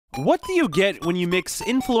What do you get when you mix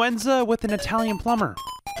influenza with an Italian plumber?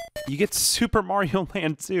 You get Super Mario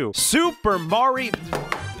Land 2. Super Mario...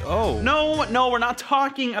 Oh. No, we're not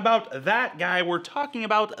talking about that guy. We're talking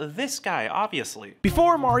about this guy, obviously.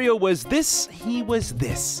 Before Mario was this, he was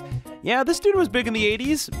this. Yeah, this dude was big in the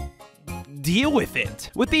 80s. Deal with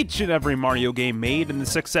it. With each and every Mario game made and the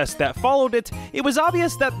success that followed it, it was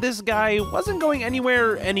obvious that this guy wasn't going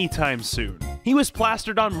anywhere anytime soon. He was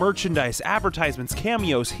plastered on merchandise, advertisements,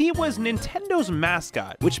 cameos. He was Nintendo's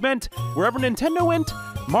mascot, which meant wherever Nintendo went,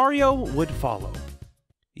 Mario would follow.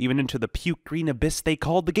 Even into the puke green abyss they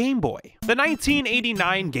called the Game Boy. The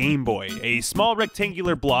 1989 Game Boy, a small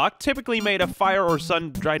rectangular block typically made of fire or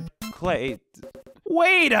sun-dried clay.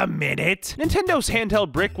 Wait a minute! Nintendo's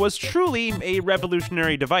handheld brick was truly a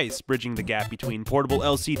revolutionary device, bridging the gap between portable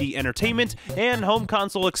LCD entertainment and home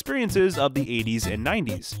console experiences of the 80s and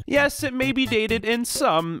 90s. Yes, it may be dated in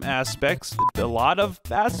some aspects, a lot of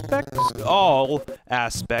aspects, all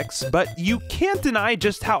aspects, but you can't deny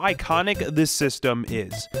just how iconic this system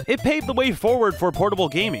is. It paved the way forward for portable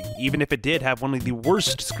gaming, even if it did have one of the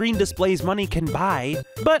worst screen displays money can buy.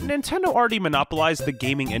 But Nintendo already monopolized the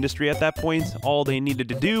gaming industry at that point. All they needed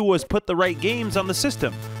to do was put the right games on the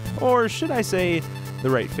system, or should I say,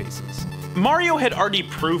 the right faces. Mario had already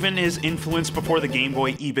proven his influence before the Game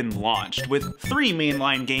Boy even launched, with 3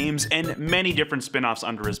 mainline games and many different spin-offs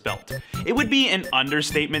under his belt. It would be an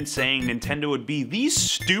understatement saying Nintendo would be the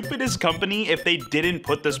stupidest company if they didn't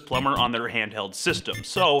put this plumber on their handheld system.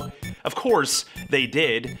 So, of course, they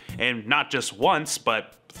did, and not just once,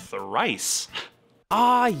 but thrice.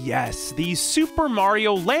 Ah yes, the Super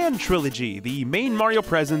Mario Land trilogy, the main Mario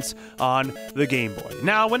presence on the Game Boy.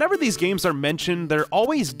 Now, whenever these games are mentioned, they're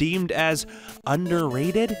always deemed as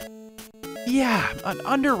underrated. Yeah,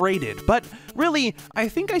 underrated, but really, I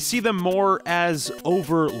think I see them more as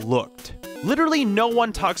overlooked. Literally no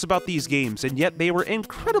one talks about these games, and yet they were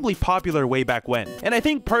incredibly popular way back when. And I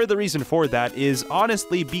think part of the reason for that is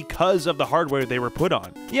honestly because of the hardware they were put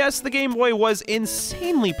on. Yes, the Game Boy was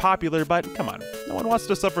insanely popular, but come on, no one wants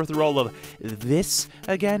to suffer through all of this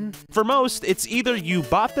again. For most, it's either you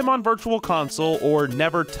bought them on Virtual Console or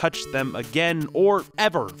never touched them again, or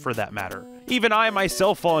ever for that matter. Even I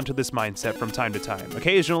myself fall into this mindset from time to time.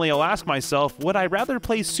 Occasionally I'll ask myself, would I rather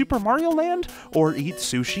play Super Mario Land or eat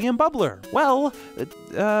sushi and bubbler? Well,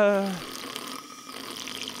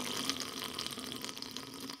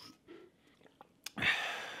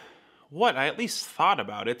 what? I at least thought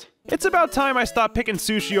about it. It's about time I stop picking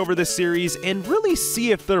sushi over this series and really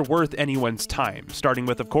see if they're worth anyone's time. Starting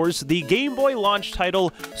with, of course, the Game Boy launch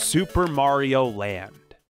title, Super Mario Land.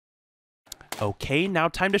 Okay, now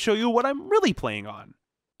time to show you what I'm really playing on.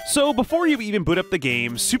 So before you even boot up the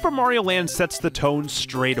game, Super Mario Land sets the tone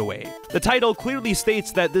straight away. The title clearly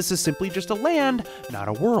states that this is simply just a land, not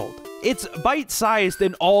a world. It's bite-sized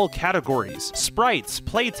in all categories: sprites,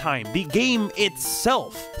 playtime, the game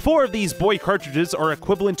itself. 4 of these boy cartridges are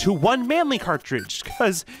equivalent to 1 manly cartridge,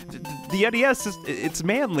 because the NES it's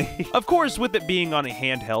manly. Of course, with it being on a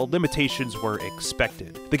handheld, limitations were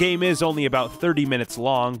expected. The game is only about 30 minutes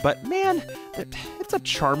long, but man, it's a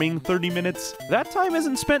charming 30 minutes. That time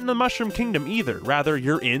isn't spent in the Mushroom Kingdom either, rather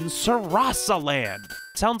you're in Sarasa Land.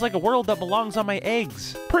 Sounds like a world that belongs on my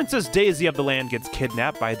eggs. Princess Daisy of the land gets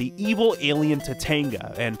kidnapped by the evil alien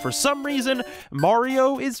Tatanga, and for some reason,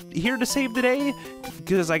 Mario is here to save the day,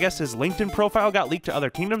 because I guess his LinkedIn profile got leaked to other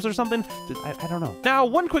kingdoms or something? I don't know. Now,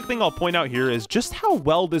 one quick thing I'll point out here is just how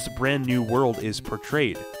well this brand new world is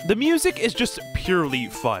portrayed. The music is just purely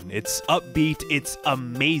fun. It's upbeat, it's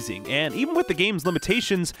amazing, and even with the game's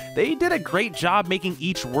limitations, they did a great job making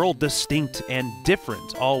each world distinct and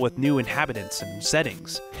different, all with new inhabitants and settings.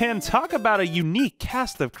 And talk about a unique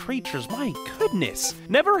cast of creatures, my goodness.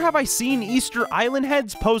 Never have I seen Easter Island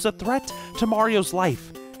heads pose a threat to Mario's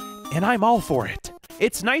life, and I'm all for it.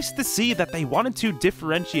 It's nice to see that they wanted to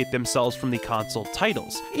differentiate themselves from the console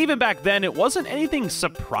titles. Even back then, it wasn't anything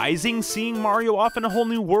surprising seeing Mario off in a whole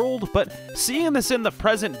new world, but seeing this in the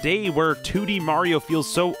present day where 2D Mario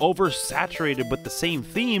feels so oversaturated with the same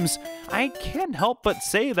themes, I can't help but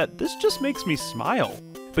say that this just makes me smile.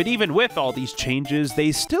 But even with all these changes,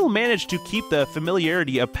 they still managed to keep the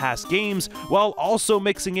familiarity of past games while also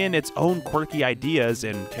mixing in its own quirky ideas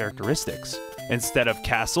and characteristics. Instead of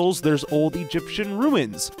castles, there's old Egyptian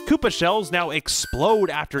ruins. Koopa shells now explode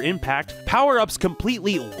after impact, power-ups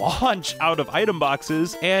completely launch out of item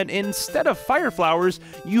boxes, and instead of fire flowers,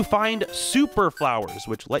 you find super flowers,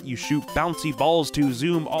 which let you shoot bouncy balls to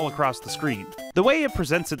zoom all across the screen. The way it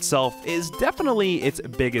presents itself is definitely its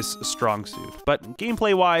biggest strong suit, but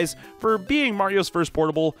gameplay-wise, for being Mario's first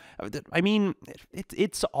portable, I mean,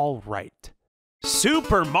 it's alright.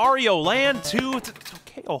 Super Mario Land 2.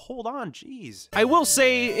 Okay, oh, hold on, jeez. I will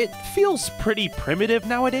say, it feels pretty primitive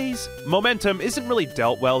nowadays. Momentum isn't really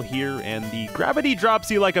dealt well here, and the gravity drops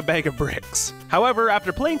you like a bag of bricks. However,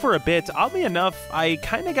 after playing for a bit, oddly enough, I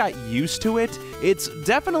kinda got used to it. It's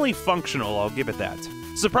definitely functional, I'll give it that.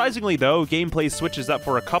 Surprisingly though, gameplay switches up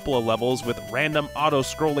for a couple of levels with random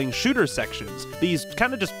auto-scrolling shooter sections. These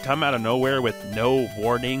kinda just come out of nowhere with no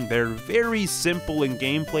warning. They're very simple in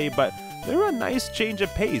gameplay, but they're a nice change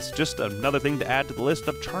of pace, just another thing to add to the list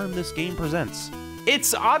of charm this game presents.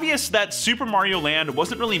 It's obvious that Super Mario Land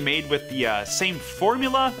wasn't really made with the same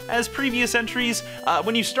formula as previous entries.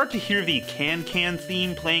 When you start to hear the Can-Can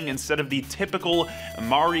theme playing instead of the typical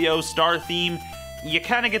Mario Star theme, you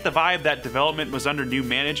kind of get the vibe that development was under new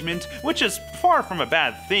management, which is far from a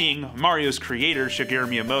bad thing. Mario's creator, Shigeru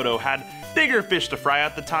Miyamoto, had bigger fish to fry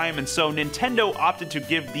at the time, and so Nintendo opted to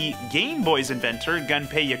give the Game Boy's inventor,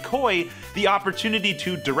 Gunpei Yokoi, the opportunity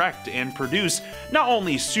to direct and produce not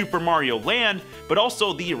only Super Mario Land, but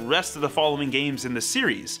also the rest of the following games in the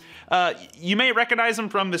series. You may recognize him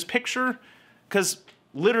from this picture, because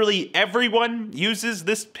literally everyone uses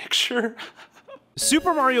this picture.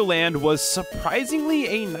 Super Mario Land was surprisingly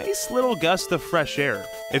a nice little gust of fresh air.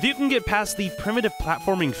 If you can get past the primitive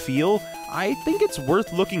platforming feel, I think it's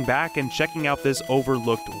worth looking back and checking out this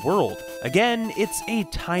overlooked world. Again, it's a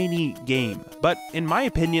tiny game, but in my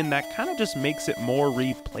opinion, that kind of just makes it more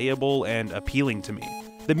replayable and appealing to me.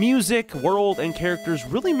 The music, world, and characters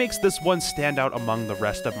really makes this one stand out among the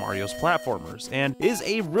rest of Mario's platformers, and is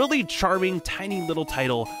a really charming, tiny little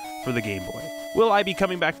title for the Game Boy. Will I be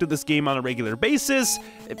coming back to this game on a regular basis?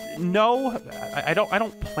 No, I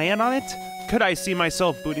don't plan on it. Could I see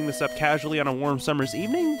myself booting this up casually on a warm summer's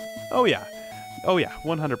evening? Oh yeah,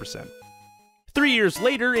 100%. 3 years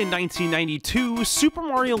later, in 1992, Super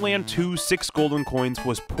Mario Land 2 6 Golden Coins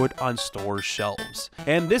was put on store shelves.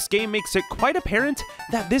 And this game makes it quite apparent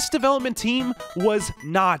that this development team was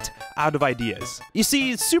not out of ideas. You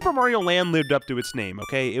see, Super Mario Land lived up to its name,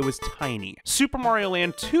 okay? It was tiny. Super Mario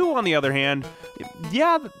Land 2, on the other hand,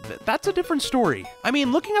 yeah, that's a different story. I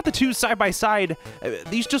mean, looking at the two side by side,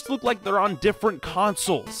 these just look like they're on different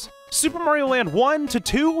consoles. Super Mario Land 1 to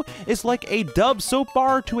 2 is like a Dub soap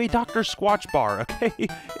bar to a Dr. Squatch bar, okay?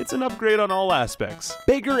 It's an upgrade on all aspects.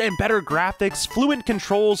 Bigger and better graphics, fluent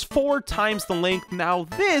controls, 4 times the length. Now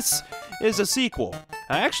this is a sequel.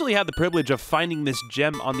 I actually had the privilege of finding this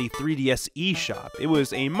gem on the 3DS eShop. It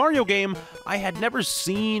was a Mario game I had never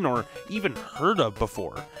seen or even heard of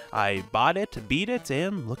before. I bought it, beat it,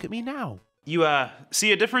 and look at me now. You,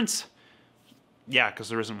 see a difference? Yeah, because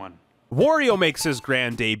there isn't one. Wario makes his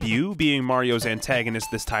grand debut, being Mario's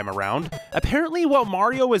antagonist this time around. Apparently, while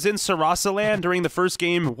Mario is in Sarasa Land during the first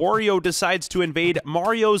game, Wario decides to invade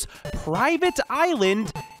Mario's private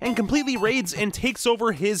island and completely raids and takes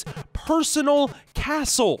over his personal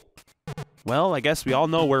castle. Well, I guess we all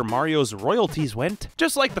know where Mario's royalties went.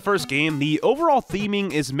 Just like the first game, the overall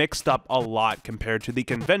theming is mixed up a lot compared to the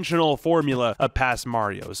conventional formula of past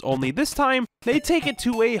Marios, only this time, they take it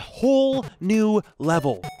to a whole new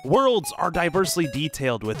level. Worlds are diversely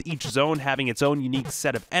detailed, with each zone having its own unique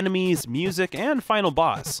set of enemies, music, and final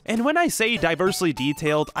boss. And when I say diversely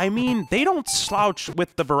detailed, I mean they don't slouch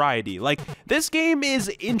with the variety. Like, this game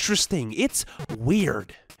is interesting, it's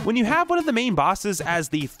weird. When you have one of the main bosses as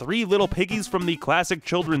the 3 little piggies from the classic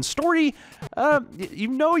children's story, you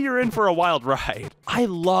know you're in for a wild ride. I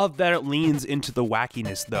love that it leans into the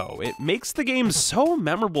wackiness though. It makes the game so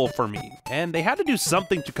memorable for me, and they had to do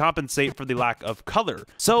something to compensate for the lack of color.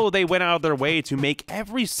 So they went out of their way to make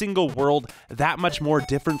every single world that much more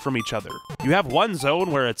different from each other. You have one zone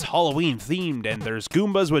where it's Halloween themed and there's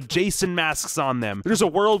Goombas with Jason masks on them. There's a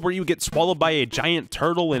world where you get swallowed by a giant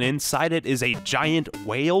turtle and inside it is a giant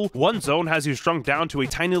whale. One zone has you shrunk down to a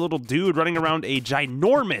tiny little dude running around a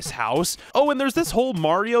ginormous house. Oh, and there's this whole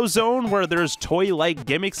Mario zone where there's toy-like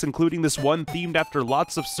gimmicks, including this one themed after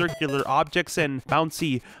lots of circular objects and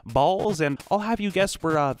bouncy balls, and I'll have you guess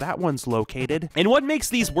where that one's located. And what makes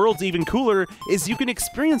these worlds even cooler is you can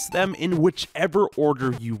experience them in whichever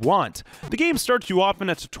order you want. The game starts you off in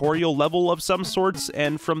a tutorial level of some sorts,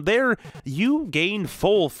 and from there, you gain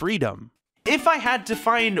full freedom. If I had to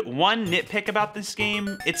find one nitpick about this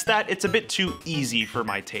game, it's that it's a bit too easy for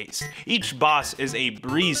my taste. Each boss is a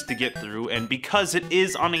breeze to get through, and because it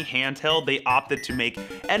is on a handheld, they opted to make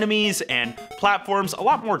enemies and platforms a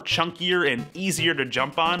lot more chunkier and easier to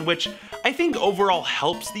jump on, which I think overall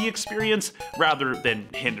helps the experience rather than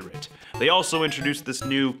hinder it. They also introduced this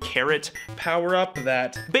new carrot power-up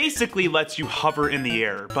that basically lets you hover in the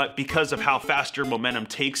air, but because of how fast your momentum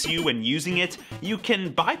takes you when using it, you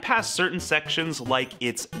can bypass certain sections like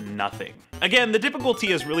it's nothing. Again, the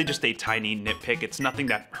difficulty is really just a tiny nitpick. It's nothing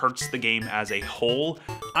that hurts the game as a whole.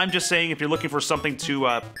 I'm just saying if you're looking for something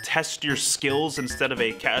to test your skills instead of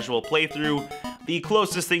a casual playthrough, the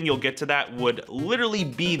closest thing you'll get to that would literally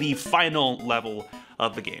be the final level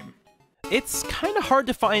of the game. It's kind of hard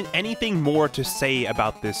to find anything more to say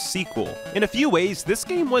about this sequel. In a few ways, this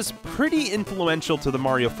game was pretty influential to the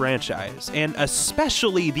Mario franchise, and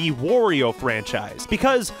especially the Wario franchise,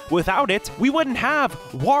 because without it, we wouldn't have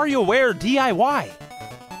WarioWare DIY.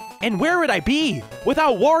 And where would I be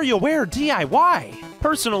without WarioWare DIY?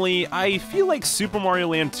 Personally, I feel like Super Mario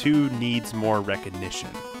Land 2 needs more recognition.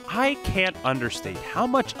 I can't understate how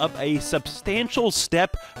much of a substantial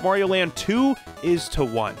step Mario Land 2 is to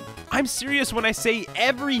 1. I'm serious when I say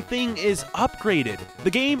everything is upgraded. The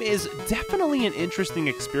game is definitely an interesting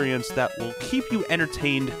experience that will keep you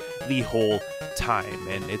entertained the whole time,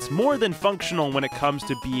 and it's more than functional when it comes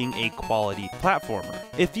to being a quality platformer.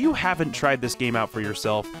 If you haven't tried this game out for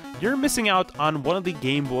yourself, you're missing out on one of the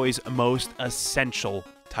Game Boy's most essential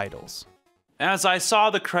titles. As I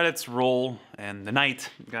saw the credits roll and the night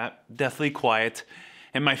got deathly quiet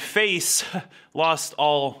and my face lost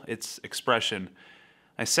all its expression,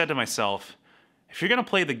 I said to myself, if you're gonna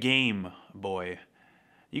play the Game Boy,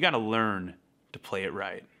 you gotta learn to play it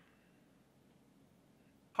right.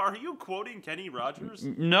 Are you quoting Kenny Rogers?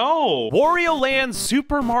 No! Wario Land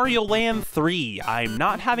Super Mario Land 3. I'm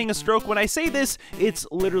not having a stroke when I say this, it's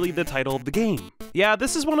literally the title of the game. Yeah,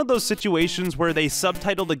 this is one of those situations where they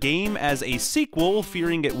subtitled the game as a sequel,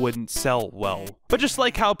 fearing it wouldn't sell well. But just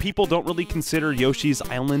like how people don't really consider Yoshi's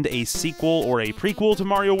Island a sequel or a prequel to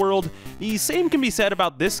Mario World, the same can be said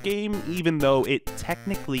about this game, even though it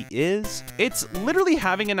technically is. It's literally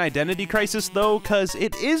having an identity crisis though, cause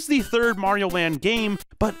it is the third Mario Land game,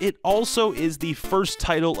 but it also is the first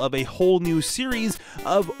title of a whole new series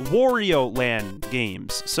of Wario Land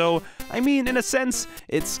games. So, I mean, in a sense,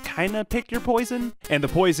 it's kinda pick your poison. And the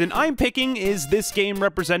poison I'm picking is this game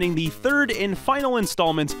representing the third and final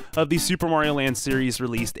installment of the Super Mario Land series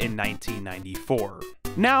released in 1994.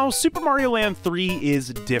 Now, Super Mario Land 3 is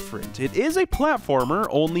different. It is a platformer,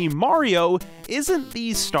 only Mario isn't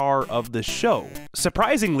the star of the show.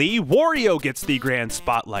 Surprisingly, Wario gets the grand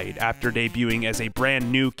spotlight after debuting as a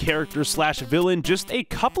brand new character/villain just a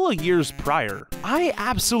couple of years prior. I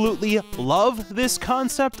absolutely love this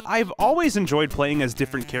concept. I've always enjoyed playing as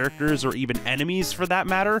different characters or even enemies for that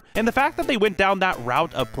matter, and the fact that they went down that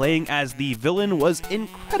route of playing as the villain was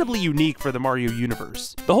incredibly unique for the Mario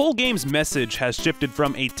universe. The whole game's message has shifted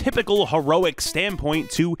from a typical heroic standpoint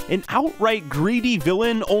to an outright greedy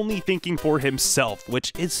villain only thinking for himself,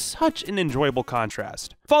 which is such an enjoyable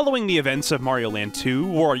contrast. Following the events of Mario Land 2,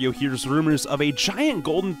 Wario hears rumors of a giant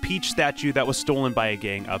golden Peach statue that was stolen by a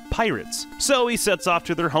gang of pirates. So he sets off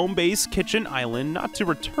to their home base, Kitchen Island, not to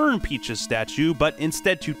return Peach's statue, but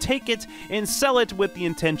instead to take it and sell it with the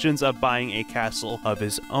intentions of buying a castle of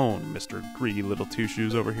his own, Mr. Greedy Little Two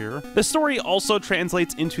Shoes over here. The story also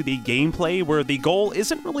translates into the gameplay, where the goal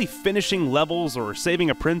isn't really finishing levels or saving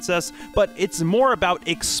a princess, but it's more about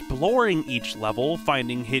exploring each level,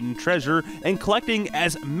 finding hidden treasure, and collecting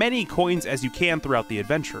as many coins as you can throughout the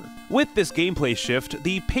adventure. With this gameplay shift,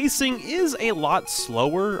 the pacing is a lot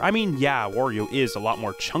slower. I mean, yeah, Wario is a lot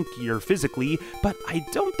more chunkier physically, but I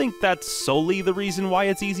don't think that's solely the reason why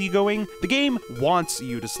it's easygoing. The game wants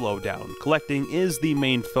you to slow down. Collecting is the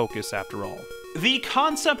main focus after all. The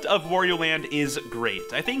concept of Wario Land is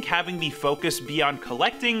great. I think having the focus be on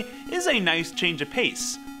collecting is a nice change of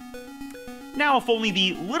pace. Now, if only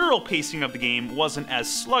the literal pacing of the game wasn't as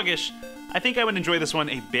sluggish, I think I would enjoy this one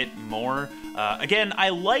a bit more. Again, I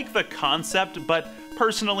like the concept, but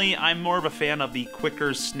personally, I'm more of a fan of the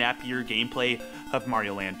quicker, snappier gameplay of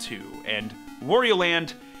Mario Land 2, and Wario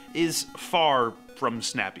Land is far from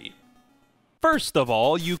snappy. First of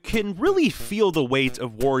all, you can really feel the weight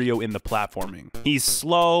of Wario in the platforming. He's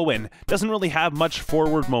slow and doesn't really have much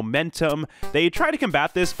forward momentum. They try to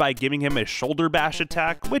combat this by giving him a shoulder bash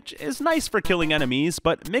attack, which is nice for killing enemies,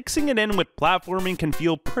 but mixing it in with platforming can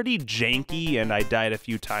feel pretty janky, and I died a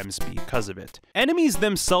few times because of it. Enemies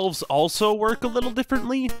themselves also work a little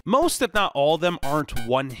differently. Most, if not all of them, aren't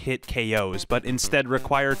one-hit KOs, but instead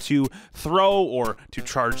require to throw or to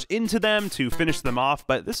charge into them to finish them off,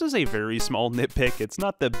 but this is a very small nitpick. It's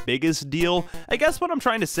not the biggest deal. I guess what I'm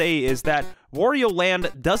trying to say is that Wario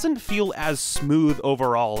Land doesn't feel as smooth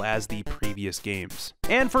overall as the previous games.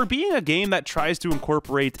 And for being a game that tries to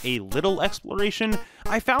incorporate a little exploration,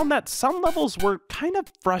 I found that some levels were kind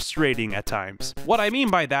of frustrating at times. What I mean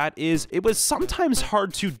by that is it was sometimes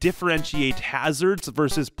hard to differentiate hazards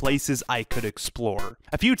versus places I could explore.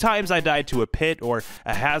 A few times I died to a pit or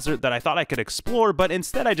a hazard that I thought I could explore, but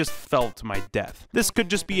instead I just fell to my death. This could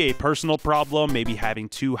just be a personal problem, maybe having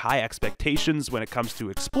too high expectations when it comes to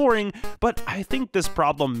exploring, but I think this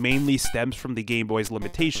problem mainly stems from the Game Boy's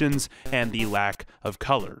limitations and the lack of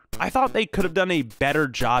color. I thought they could have done a better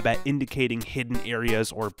job at indicating hidden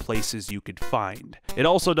areas or places you could find. It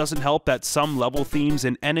also doesn't help that some level themes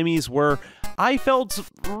and enemies were, I felt,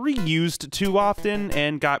 reused too often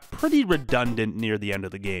and got pretty redundant near the end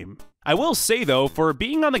of the game. I will say though, for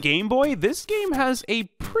being on the Game Boy, this game has a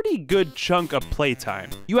pretty good chunk of playtime.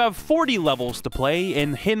 You have 40 levels to play,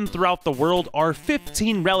 and hidden throughout the world are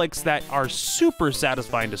 15 relics that are super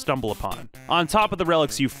satisfying to stumble upon. On top of the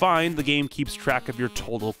relics you find, the game keeps track of your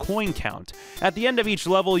total coin count. At the end of each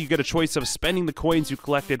level, you get a choice of spending the coins you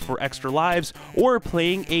collected for extra lives, or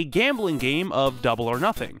playing a gambling game of double or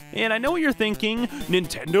nothing. And I know what you're thinking,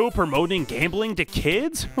 Nintendo promoting gambling to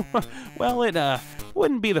kids? Well, it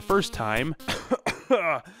wouldn't be the first time.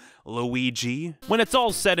 Luigi. When it's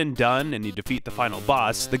all said and done and you defeat the final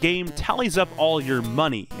boss, the game tallies up all your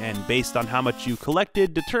money, and based on how much you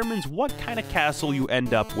collected determines what kind of castle you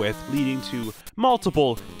end up with, leading to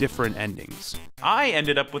multiple different endings. I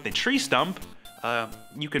ended up with a tree stump.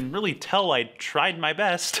 You can really tell I tried my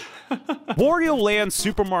best. Wario Land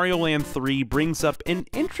Super Mario Land 3 brings up an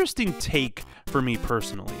interesting take for me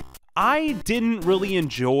personally. I didn't really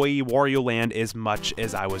enjoy Wario Land as much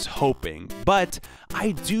as I was hoping, but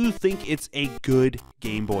I do think it's a good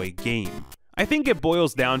Game Boy game. I think it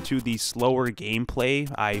boils down to the slower gameplay.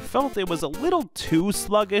 I felt it was a little too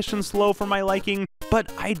sluggish and slow for my liking, but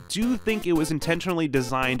I do think it was intentionally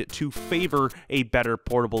designed to favor a better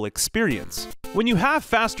portable experience. When you have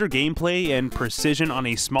faster gameplay and precision on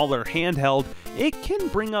a smaller handheld, it can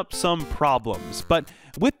bring up some problems, but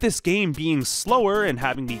with this game being slower and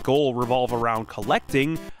having the goal revolve around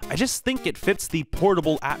collecting, I just think it fits the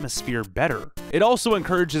portable atmosphere better. It also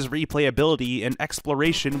encourages replayability and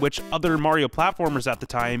exploration, which other Mario platformers at the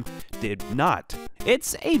time did not.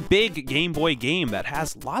 It's a big Game Boy game that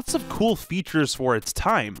has lots of cool features for its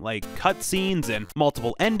time, like cutscenes and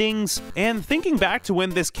multiple endings, and thinking back to when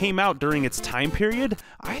this came out during its time period,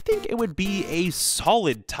 I think it would be a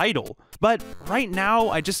solid title. But right now,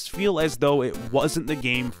 I just feel as though it wasn't the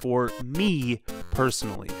game for me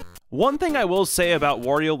personally. One thing I will say about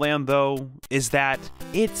Wario Land though, is that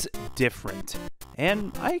it's different,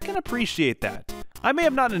 and I can appreciate that. I may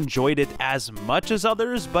have not enjoyed it as much as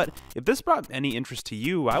others, but if this brought any interest to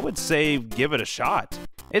you, I would say give it a shot.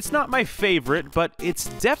 It's not my favorite, but it's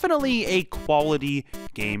definitely a quality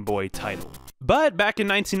Game Boy title. But back in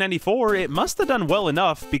 1994, it must have done well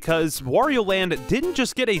enough because Wario Land didn't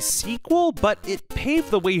just get a sequel, but it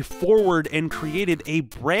paved the way forward and created a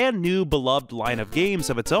brand new beloved line of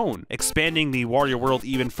games of its own, expanding the Wario world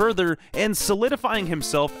even further and solidifying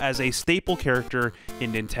himself as a staple character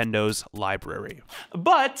in Nintendo's library.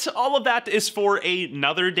 But all of that is for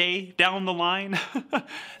another day down the line.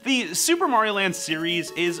 The Super Mario Land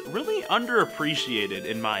series is really underappreciated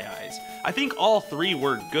in my eyes. I think all three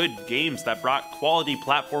were good games that brought quality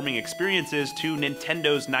platforming experiences to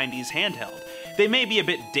Nintendo's 90s handheld. They may be a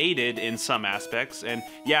bit dated in some aspects, and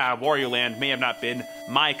yeah, Wario Land may have not been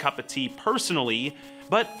my cup of tea personally,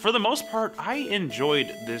 but for the most part, I enjoyed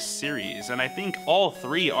this series, and I think all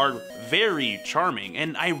three are very charming,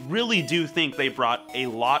 and I really do think they brought a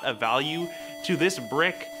lot of value to this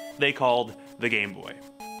brick they called the Game Boy.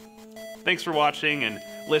 Thanks for watching and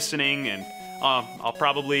listening, and I'll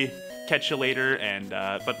probably catch you later, and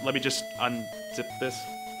but let me just unzip this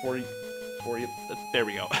for you. There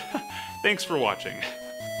we go. Thanks for watching.